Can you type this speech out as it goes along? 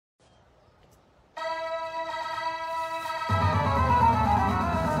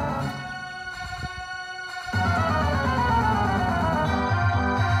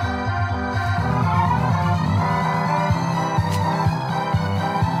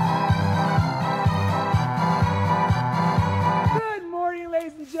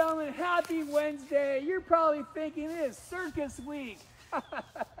you're probably thinking it is Circus Week.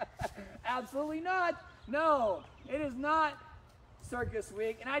 Absolutely not. No, it is not Circus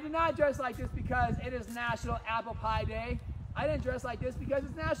Week. And I did not dress like this because it is National Apple Pie Day. I didn't dress like this because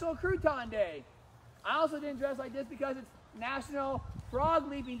it's National Crouton Day. I also didn't dress like this because it's National Frog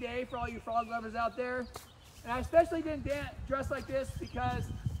Leaping Day for all you frog lovers out there. And I especially didn't dress like this because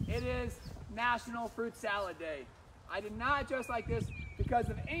it is National Fruit Salad Day. I did not dress like this because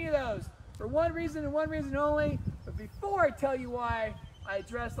of any of those. For one reason and one reason only. But before I tell you why I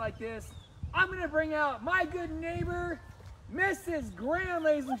dress like this, I'm going to bring out my good neighbor, Mrs. Graham,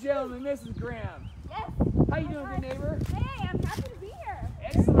 ladies and gentlemen. Mrs. Graham. Yes. How you doing, good neighbor? Hey, I'm happy to be here.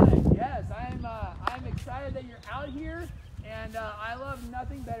 Excellent. Yes, I'm excited that you're out here, and I love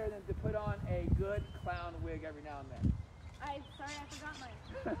nothing better than to put on a good clown wig every now and then. I'm sorry I forgot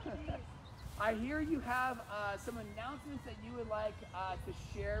mine. I hear you have some announcements that you would like to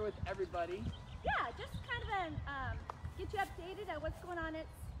share with everybody. Yeah, just kind of get you updated on what's going on at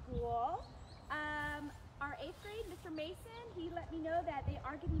school. Our 8th grade, Mr. Mason, he let me know that they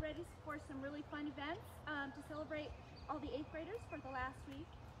are getting ready for some really fun events to celebrate all the 8th graders for the last week.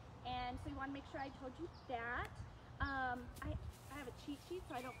 And so we want to make sure I told you that. I have a cheat sheet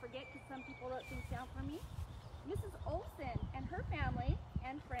so I don't forget because some people wrote things down for me. Mrs. Olson and her family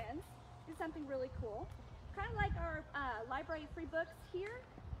and friends did something really cool. Kind of like our library free books here,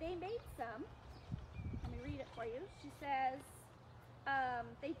 they made some. Let me read it for you. She says,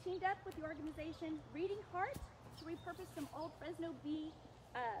 they teamed up with the organization Reading Heart to repurpose some old Fresno Bee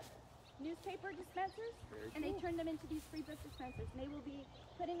newspaper dispensers, and they turned them into these free book dispensers. And they will be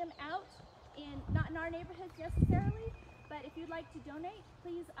putting them out not in our neighborhoods necessarily, but if you'd like to donate,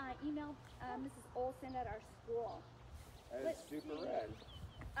 please email Mrs. Olson at our school. That is super rad.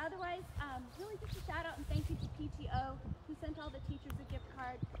 Otherwise, really just a shout out and thank you to PTO who sent all the teachers a gift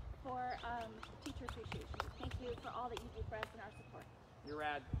card for Teacher Appreciation. Thank you for all that you do for us and our support. You're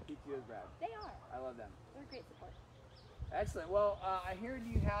rad. PTO is rad. They are. I love them. They're great support. Excellent. Well, I heard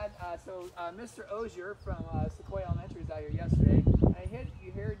you had, Mr. Ozier from Sequoia Elementary was out here yesterday. And I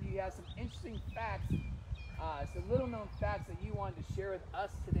heard you had some interesting facts, some little known facts that you wanted to share with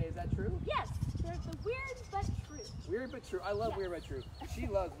us today. Is that true? Yes. They're the weird but true. Weird but true. I love weird but true. She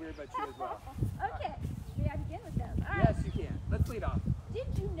loves weird but true as well. Okay. May I begin with those? All right. Yes, you can. Let's lead off. Did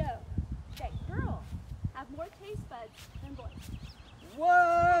you know that girls have more taste buds than boys?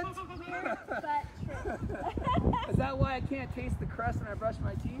 What? Weird but true. Is that why I can't taste the crust when I brush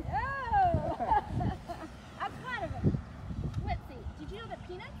my teeth? Oh! I'm proud of it. Let's see. Did you know that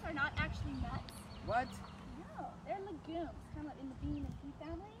peanuts are not actually nuts? What? No, they're legumes, kind of like in the bean and pea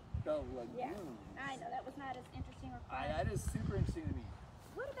family. The legume. Yeah, I know that was not as interesting or fun. That is super interesting to me.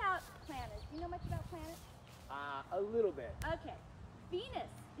 What about planets? Do you know much about planets? A little bit. Okay.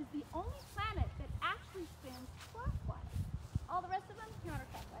 Venus is the only planet that actually spins clockwise. All the rest of them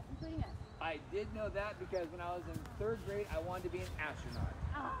counterclockwise, including us. I did know that because when I was in 3rd grade, I wanted to be an astronaut.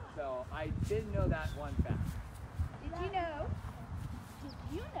 Ah. So I did know that one fact. Did you know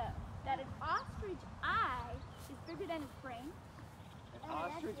that an ostrich eye is bigger than its brain? An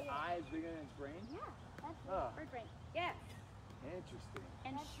ostrich eye is bigger than its brain? Yeah, that's bird brain. Yes. Interesting.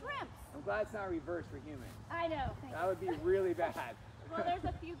 And shrimps. I'm glad it's not reversed for humans. I know. That would be really bad. Well, there's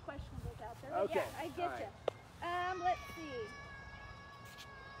a few questionables out there. But Okay. Yeah, I get you. Let's see.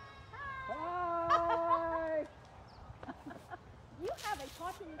 Hi! You have a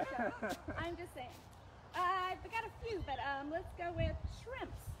popular show. I'm just saying. I've got a few, but let's go with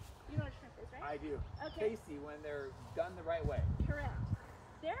shrimps. You know what a shrimp is, right? I do. Okay. Tasty when they're done the right way. Correct.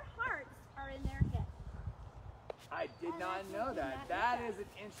 Their hearts are in their head. I did not know that. That is an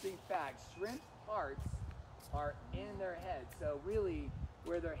interesting fact. Shrimp hearts are in their head. So really,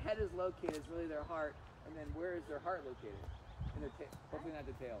 where their head is located is really their heart. And then where is their heart located? In their tail. Hopefully not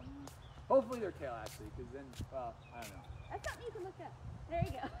the tail. Hopefully their tail, actually, because then, well, I don't know. That's something you can look up. There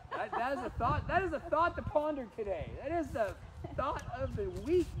you go. That is a thought. That is a thought to ponder today. That is the thought of the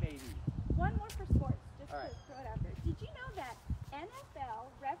week, maybe. One more for sports, just All right. to throw it out there. Did you know that NFL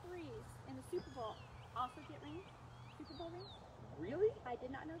referees in the Super Bowl also get rings? Super Bowl rings? Really? I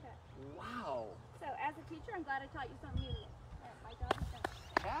did not know that. Wow. So as a teacher, I'm glad I taught you something new. My job is done.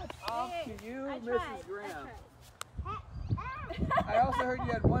 Hats off Hey, to you, I Mrs. tried. Graham. I I also heard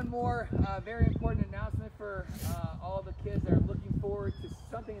you had one more very important announcement for all the kids that are looking forward to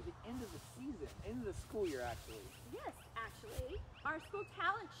something at the end of the season, end of the school year, actually. Yes, actually, our school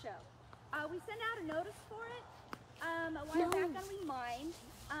talent show. We sent out a notice for it a while back on Remind,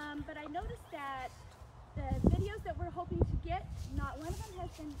 but I noticed that the videos that we're hoping to get, not one of them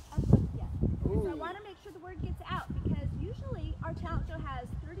has been uploaded yet. So I want to make sure the word gets out because usually our talent show has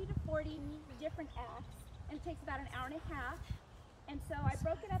 30 to 40 40 different acts, and it takes about an hour and a half. And so I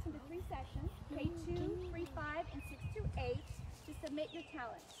broke it up into 3 sections, K2, 3, 5, and 6 to 8, to submit your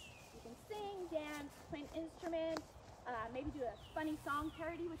talents. You can sing, dance, play an instrument, maybe do a funny song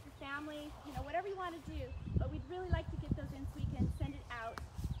parody with your family, you know, whatever you want to do. But we'd really like to get those in so we can send it out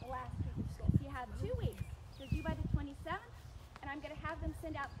the last week of school. So you have 2 weeks. They're due by the 27th, and I'm going to have them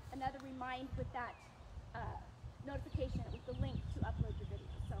send out another remind with that notification with the link to upload your video.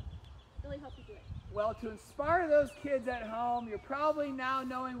 So really hope you do it. Well, to inspire those kids at home, you're probably now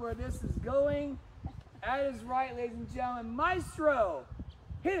knowing where this is going. That is right, ladies and gentlemen. Maestro,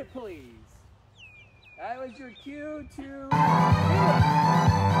 hit it, please. That was your cue to hit it.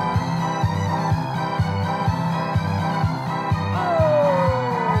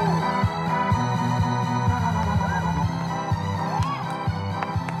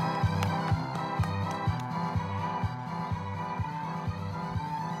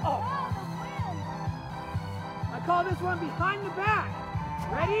 Call this one behind the back.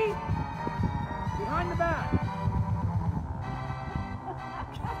 Ready? Behind the back.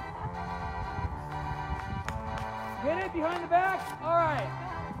 Get it? Behind the back? All right.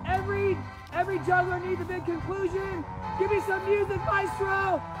 Every juggler needs a big conclusion. Give me some music,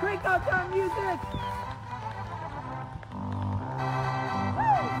 Maestro. Crank up that music.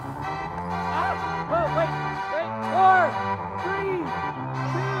 Oh, wait. 4, 3,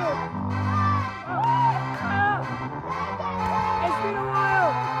 2. It's been a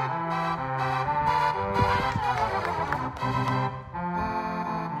while.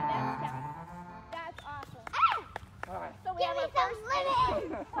 That's awesome. All right. So we have our first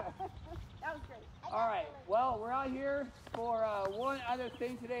limit. That was great. All right. Well, we're out here for one other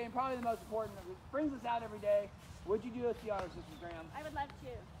thing today, and probably the most important, that brings us out every day. Would you do us the honors, Mrs. Graham? I would love to.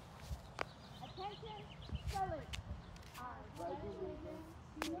 Attention, salute. I pledge allegiance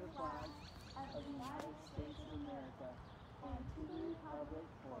to the flag of the United States of America and to the republic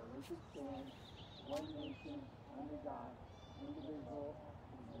for which it stands, one nation, under God, indivisible,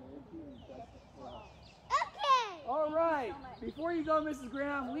 with liberty and justice for all. Okay! All right. Before you go, Mrs.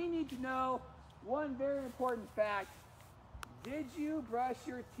 Graham, we need to know one very important fact. Did you brush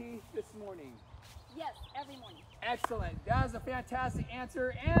your teeth this morning? Yes, every morning. Excellent. That is a fantastic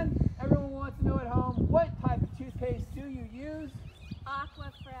answer. And everyone wants to know at home, what type of toothpaste do you use?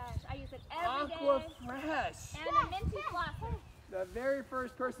 Aqua Fresh. I use it every day. Aqua Fresh. And a minty flosser. The very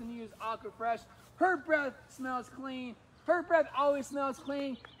first person to use Aqua Fresh, her breath smells clean. Her breath always smells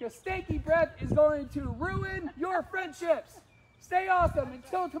clean. Your stinky breath is going to ruin your friendships. Stay awesome.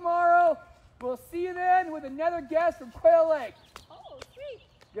 Until tomorrow, we'll see you then with another guest from Quail Lake. Oh, sweet.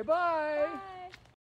 Goodbye. Bye.